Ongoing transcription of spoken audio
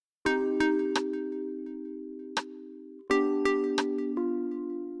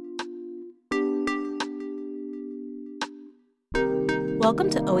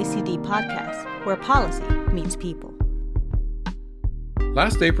Welcome to OECD Podcast, where policy meets people.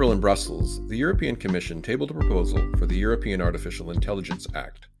 Last April in Brussels, the European Commission tabled a proposal for the European Artificial Intelligence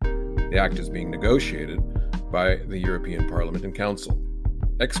Act. The act is being negotiated by the European Parliament and Council.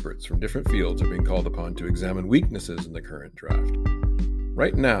 Experts from different fields are being called upon to examine weaknesses in the current draft.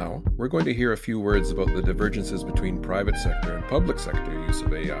 Right now, we're going to hear a few words about the divergences between private sector and public sector use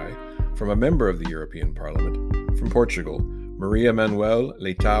of AI from a member of the European Parliament from Portugal, Maria Manuel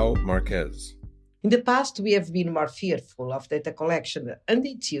Leitão Marques. In the past, we have been more fearful of data collection and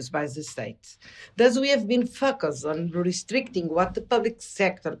its use by the state. Thus, we have been focused on restricting what the public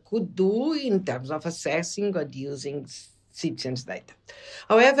sector could do in terms of assessing and using citizens' data.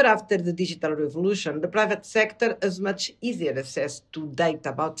 However, after the digital revolution, the private sector has much easier access to data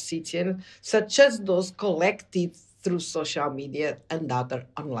about citizens, such as those collected through social media and other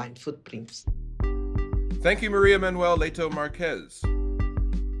online footprints. Thank you, Maria Manuel Leitão Marques.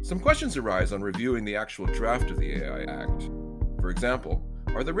 Some questions arise on reviewing the actual draft of the AI Act. For example,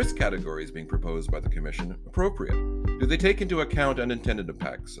 are the risk categories being proposed by the Commission appropriate? Do they take into account unintended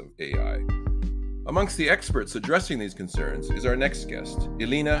impacts of AI? Amongst the experts addressing these concerns is our next guest,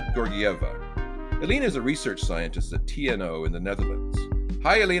 Elena Georgieva. Elena is a research scientist at TNO in the Netherlands.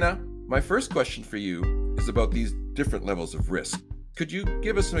 Hi, Elena. My first question for you is about these different levels of risk. Could you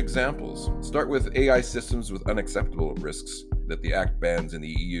give us some examples? Start with AI systems with unacceptable risks that the Act bans in the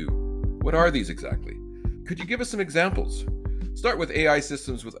EU. What are these exactly? Could you give us some examples? Start with AI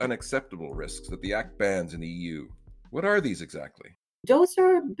systems with unacceptable risks that the Act bans in the EU. What are these exactly? Those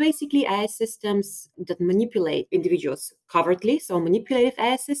are basically AI systems that manipulate individuals covertly, so manipulative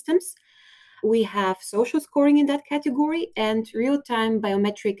AI systems. We have social scoring in that category and real-time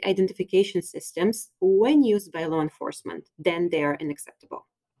biometric identification systems when used by law enforcement. Then they are unacceptable.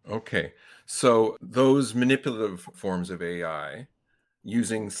 Okay, so those manipulative forms of AI,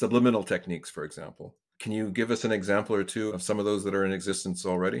 using subliminal techniques, for example, can you give us an example or two of some of those that are in existence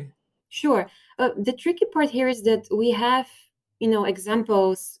already? Sure. The tricky part here is that we have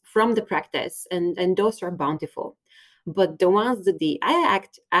examples from the practice, and those are bountiful. But the ones that the AI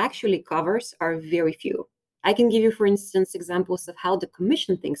Act actually covers are very few. I can give you, for instance, examples of how the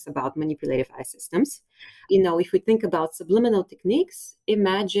Commission thinks about manipulative AI systems. If we think about subliminal techniques,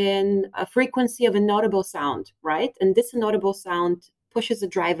 imagine a frequency of inaudible sound, right? And this inaudible sound pushes the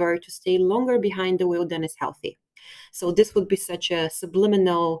driver to stay longer behind the wheel than is healthy. So this would be such a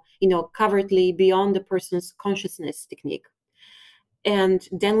subliminal, covertly beyond the person's consciousness technique. And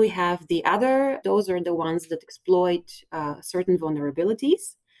then we have the other, those are the ones that exploit certain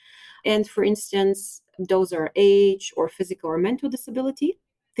vulnerabilities. And for instance, those are age or physical or mental disability.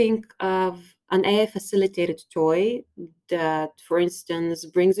 Think of an AI facilitated toy that, for instance,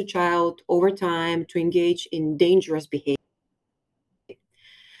 brings a child over time to engage in dangerous behavior.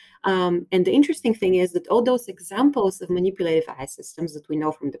 And the interesting thing is that all those examples of manipulative AI systems that we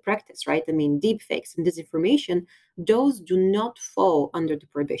know from the practice, right? I mean, deepfakes and disinformation, those do not fall under the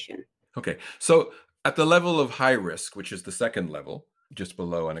prohibition. Okay, so at the level of high risk, which is the second level, just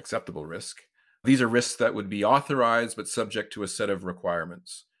below unacceptable risk, these are risks that would be authorized but subject to a set of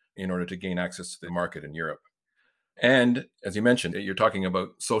requirements in order to gain access to the market in Europe. And as you mentioned, you're talking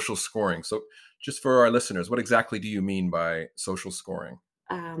about social scoring. So just for our listeners, what exactly do you mean by social scoring?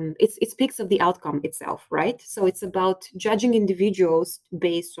 It speaks of the outcome itself, right? So it's about judging individuals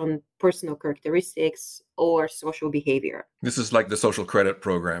based on personal characteristics or social behavior. This is like the social credit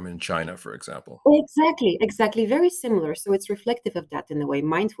program in China, for example. Exactly. Very similar. So it's reflective of that in a way,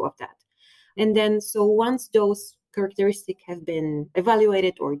 mindful of that. And then, so once those characteristics have been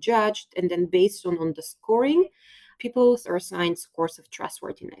evaluated or judged, and then based on the scoring, people are assigned scores of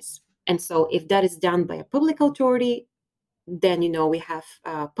trustworthiness. And so if that is done by a public authority, then, we have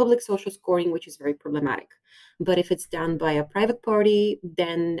public social scoring, which is very problematic. But if it's done by a private party,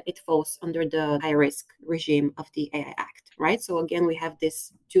 then it falls under the high risk regime of the AI Act, right? So again, we have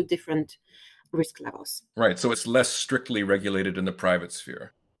these two different risk levels. Right. So it's less strictly regulated in the private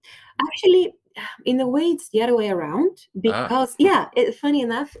sphere. Actually, in a way, it's the other way around because, funny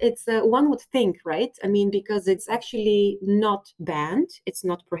enough, it's one would think, right? I mean, because it's actually not banned, it's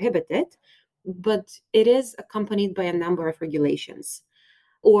not prohibited, but it is accompanied by a number of regulations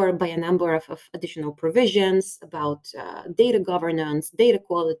or by a number of additional provisions about data governance, data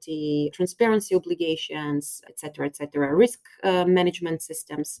quality, transparency obligations, et cetera, risk management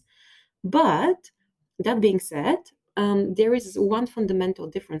systems. But that being said, there is one fundamental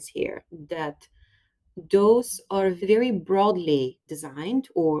difference here, that those are very broadly designed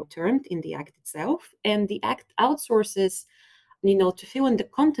or termed in the Act itself, and the Act outsources to fill in the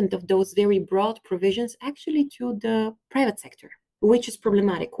content of those very broad provisions actually to the private sector. which is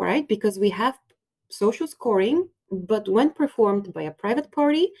problematic, right? Because we have social scoring, but when performed by a private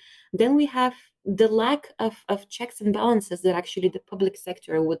party, then we have the lack of checks and balances that actually the public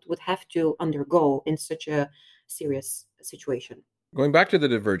sector would have to undergo in such a serious situation. Going back to the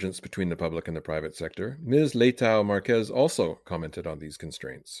divergence between the public and the private sector, Ms. Leitao Marquez also commented on these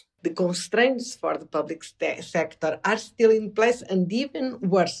constraints. The constraints for the public sector are still in place and even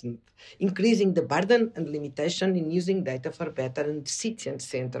worsened, increasing the burden and limitation in using data for better and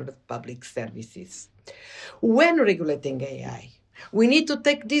citizen-centered public services. When regulating AI, we need to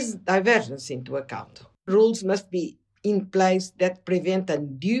take this divergence into account. Rules must be in place that prevent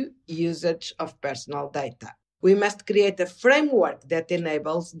undue usage of personal data. We must create a framework that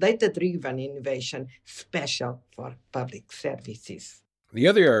enables data-driven innovation, special for public services. The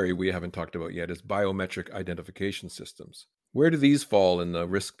other area we haven't talked about yet is biometric identification systems. Where do these fall in the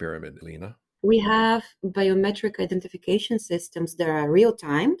risk pyramid, Lena? We have biometric identification systems that are real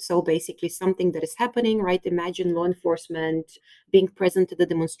time. So basically something that is happening, right? Imagine law enforcement being present at the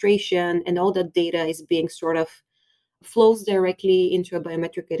demonstration and all that data is being sort of flows directly into a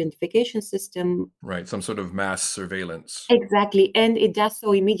biometric identification system. Right, some sort of mass surveillance. Exactly. And it does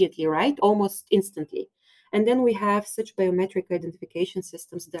so immediately, right? Almost instantly. And then we have such biometric identification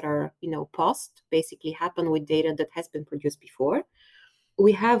systems that are, post, basically happen with data that has been produced before.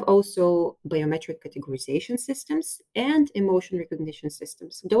 We have also biometric categorization systems and emotion recognition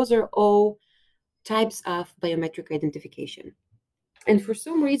systems. Those are all types of biometric identification. And for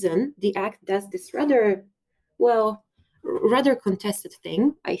some reason, the Act does this rather contested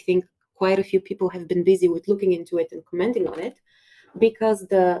thing. I think quite a few people have been busy with looking into it and commenting on it, because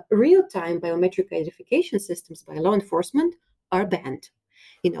the real-time biometric identification systems by law enforcement are banned.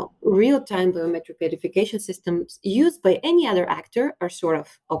 Real-time biometric identification systems used by any other actor are sort of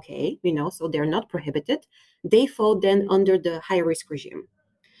okay, so they're not prohibited. They fall then under the high-risk regime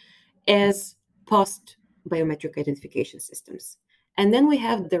as post-biometric identification systems. And then we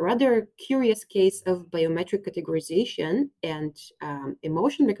have the rather curious case of biometric categorization and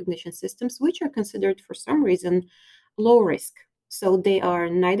emotion recognition systems, which are considered for some reason low risk. So they are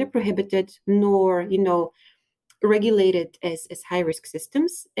neither prohibited nor, regulated as high-risk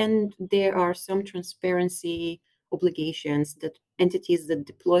systems, and there are some transparency obligations that entities that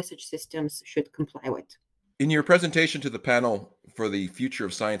deploy such systems should comply with. In your presentation to the panel for the Future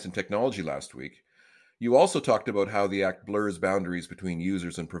of Science and Technology last week, you also talked about how the Act blurs boundaries between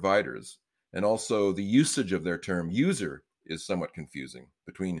users and providers, and also the usage of their term user is somewhat confusing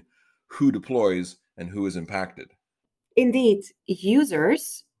between who deploys and who is impacted. Indeed,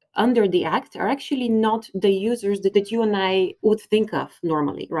 users under the Act are actually not the users that you and I would think of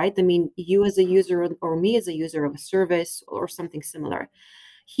normally, right? I mean, you as a user or me as a user of a service or something similar.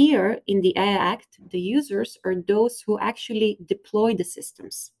 Here in the AI Act, the users are those who actually deploy the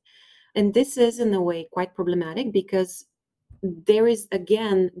systems. And this is, in a way, quite problematic because there is,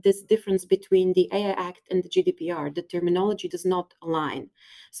 again, this difference between the AI Act and the GDPR. The terminology does not align.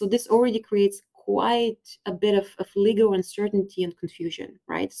 So this already creates quite a bit of legal uncertainty and confusion,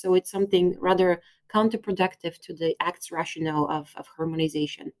 right? So it's something rather counterproductive to the Act's rationale of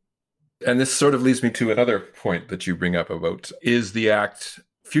harmonization. And this sort of leads me to another point that you bring up about, is the Act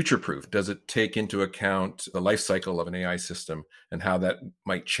future-proof? Does it take into account the life cycle of an AI system and how that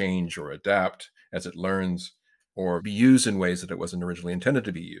might change or adapt as it learns or be used in ways that it wasn't originally intended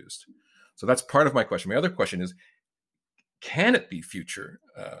to be used? So that's part of my question. My other question is, can it be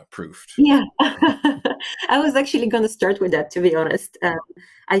future-proofed? Yeah, I was actually going to start with that, to be honest.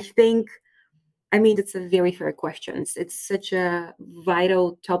 I mean, it's a very fair question. It's such a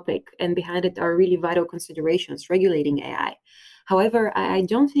vital topic, and behind it are really vital considerations regulating AI. However, I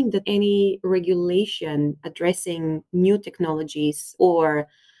don't think that any regulation addressing new technologies or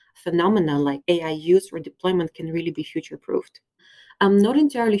phenomena like AI use or deployment can really be future-proofed. I'm not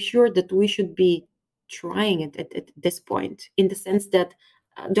entirely sure that we should be trying it at this point, in the sense that,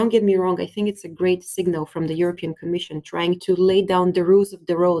 don't get me wrong, I think it's a great signal from the European Commission trying to lay down the rules of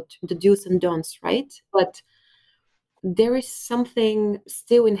the road, the do's and don'ts, right? But there is something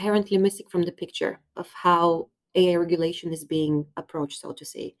still inherently missing from the picture of how AI regulation is being approached, so to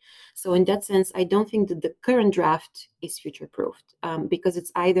say. So in that sense, I don't think that the current draft is future-proofed because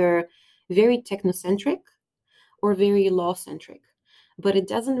it's either very technocentric or very law-centric. But it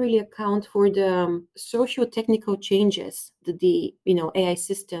doesn't really account for the socio-technical changes that the AI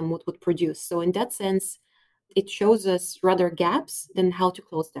system would produce. So in that sense, it shows us rather gaps than how to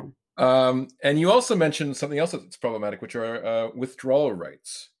close them. And you also mentioned something else that's problematic, which are withdrawal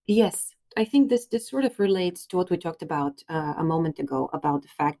rights. Yes. I think this sort of relates to what we talked about a moment ago about the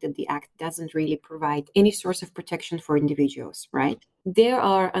fact that the Act doesn't really provide any source of protection for individuals, right? There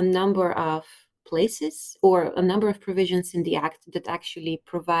are a number of places or a number of provisions in the Act that actually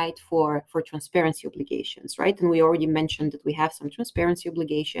provide for transparency obligations, right? And we already mentioned that we have some transparency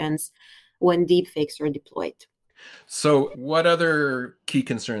obligations when deepfakes are deployed. So what other key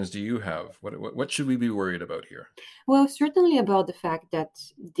concerns do you have? What should we be worried about here? Well, certainly about the fact that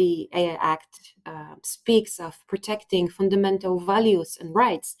the AI Act speaks of protecting fundamental values and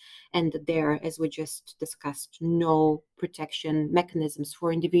rights, and that there, as we just discussed, no protection mechanisms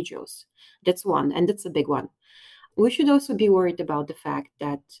for individuals. That's one, and that's a big one. We should also be worried about the fact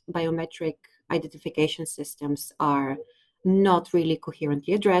that biometric identification systems are not really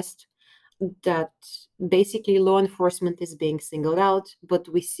coherently addressed, that basically law enforcement is being singled out, but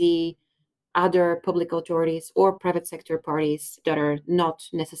we see other public authorities or private sector parties that are not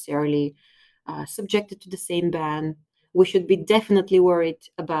necessarily subjected to the same ban. We should be definitely worried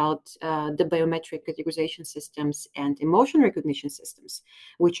about the biometric categorization systems and emotion recognition systems,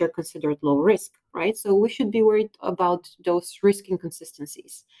 which are considered low risk, right? So we should be worried about those risk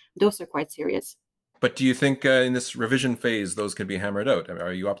inconsistencies. Those are quite serious. But do you think in this revision phase, those can be hammered out? I mean,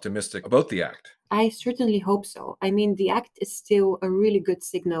 are you optimistic about the Act? I certainly hope so. I mean, the Act is still a really good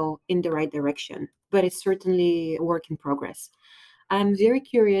signal in the right direction, but it's certainly a work in progress. I'm very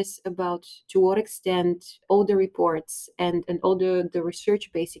curious about to what extent all the reports and all the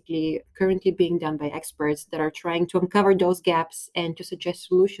research basically currently being done by experts that are trying to uncover those gaps and to suggest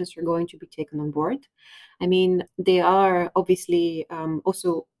solutions are going to be taken on board. I mean, there are obviously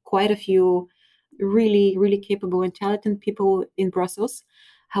also quite a few really, really capable and talented people in Brussels.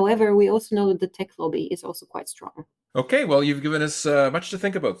 However, we also know that the tech lobby is also quite strong. Okay, well, you've given us much to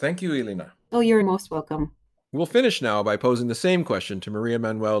think about. Thank you, Elena. Oh, you're most welcome. We'll finish now by posing the same question to Maria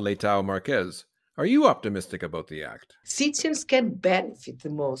Manuel Leitão Marquez. Are you optimistic about the Act? Citizens can benefit the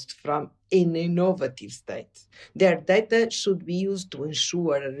most from an innovative state. Their data should be used to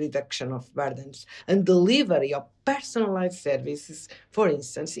ensure a reduction of burdens and delivery of personalized services, for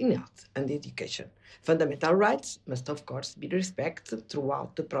instance, in health and education. Fundamental rights must, of course, be respected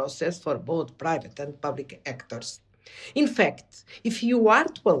throughout the process for both private and public actors. In fact, if you are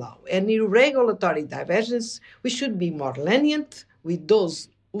to allow any regulatory divergence, we should be more lenient with those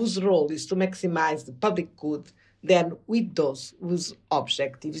whose role is to maximize the public good than with those whose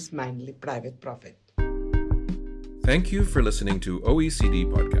objective is mainly private profit. Thank you for listening to OECD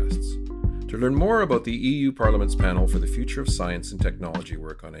Podcasts. To learn more about the EU Parliament's panel for the future of science and technology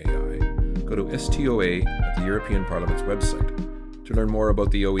work on AI, go to STOA at the European Parliament's website. To learn more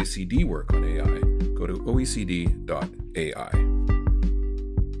about the OECD work on AI, go to oecd.ai.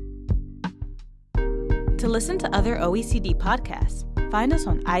 To listen to other OECD podcasts, find us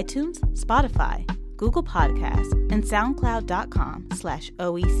on iTunes, Spotify, Google Podcasts, and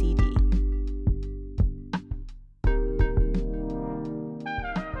SoundCloud.com/OECD.